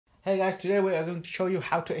Hey guys, today we are going to show you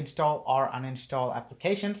how to install or uninstall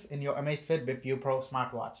applications in your Amazfit Bip Pro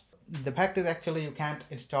smartwatch. The fact is actually you can't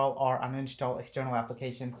install or uninstall external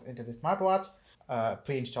applications into the smartwatch,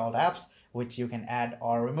 pre-installed apps, which you can add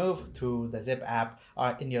or remove through the Zip app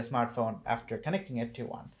or in your smartphone after connecting it to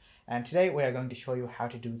one. And today we are going to show you how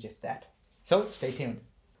to do just that. So stay tuned.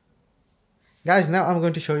 Guys, now I'm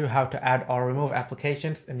going to show you how to add or remove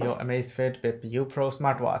applications in your Amazfit Bip Pro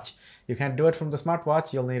smartwatch. You can't do it from the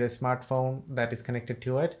smartwatch. You'll need a smartphone that is connected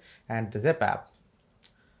to it and the Zip app.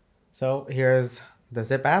 So here's the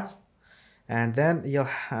Zip app. And then you'll,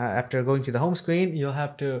 after going to the home screen, you'll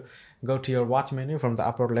have to go to your watch menu from the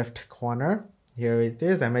upper left corner. Here it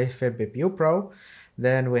is, Amazfit Bip Pro.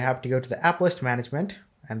 Then we have to go to the app list management.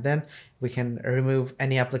 And then we can remove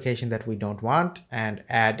any application that we don't want and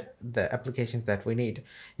add the applications that we need.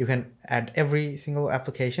 You can add every single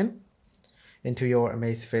application into your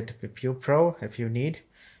Amazfit Bip Pro if you need.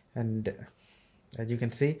 And as you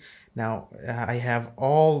can see, now I have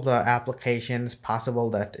all the applications possible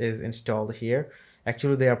that is installed here.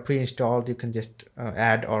 Actually, they are pre-installed. You can just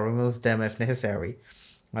add or remove them if necessary.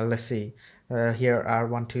 Well, let's see. Here are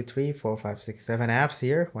 1, 2, 3, 4, 5, 6, 7 apps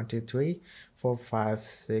here. 1, 2, 3, 4, 5,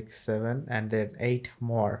 6, 7, and then 8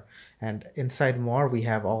 more. And inside more, we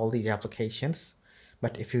have all these applications.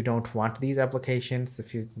 But if you don't want these applications,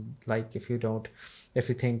 if you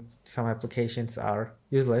think some applications are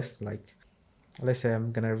useless, like let's say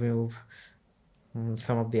I'm gonna remove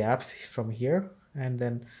some of the apps from here and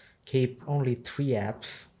then keep only 3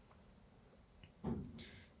 apps.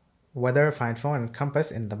 Weather, Find Phone, and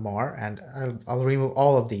Compass in the more, and I'll remove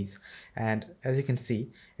all of these. And as you can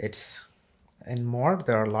see, it's in more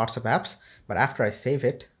there are lots of apps, but after I save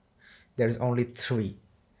it, there's only 3.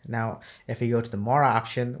 Now if we go to the more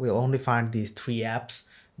option, we'll only find these 3 apps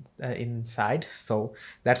inside. So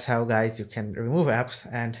that's how, guys, you can remove apps.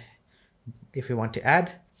 And if you want to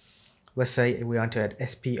add, let's say we want to add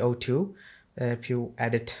SPO2, if you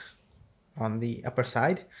add it on the upper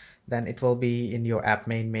side, then it will be in your app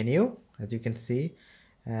main menu. As you can see,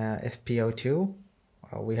 SPO2,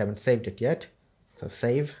 we haven't saved it yet, so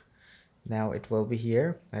save. Now it will be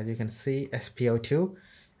here, as you can see, SPO2.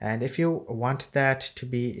 And if you want that to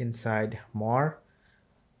be inside more,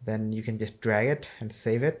 then you can just drag it and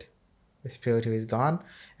save it. SPO2 is gone,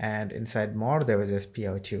 and inside more there is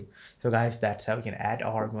SPO2. So guys, that's how you can add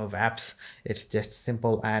or remove apps. It's just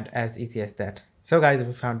simple and as easy as that. So guys, if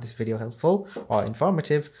you found this video helpful or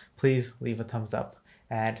informative, please leave a thumbs up.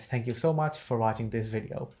 And thank you so much for watching this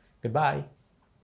video. Goodbye.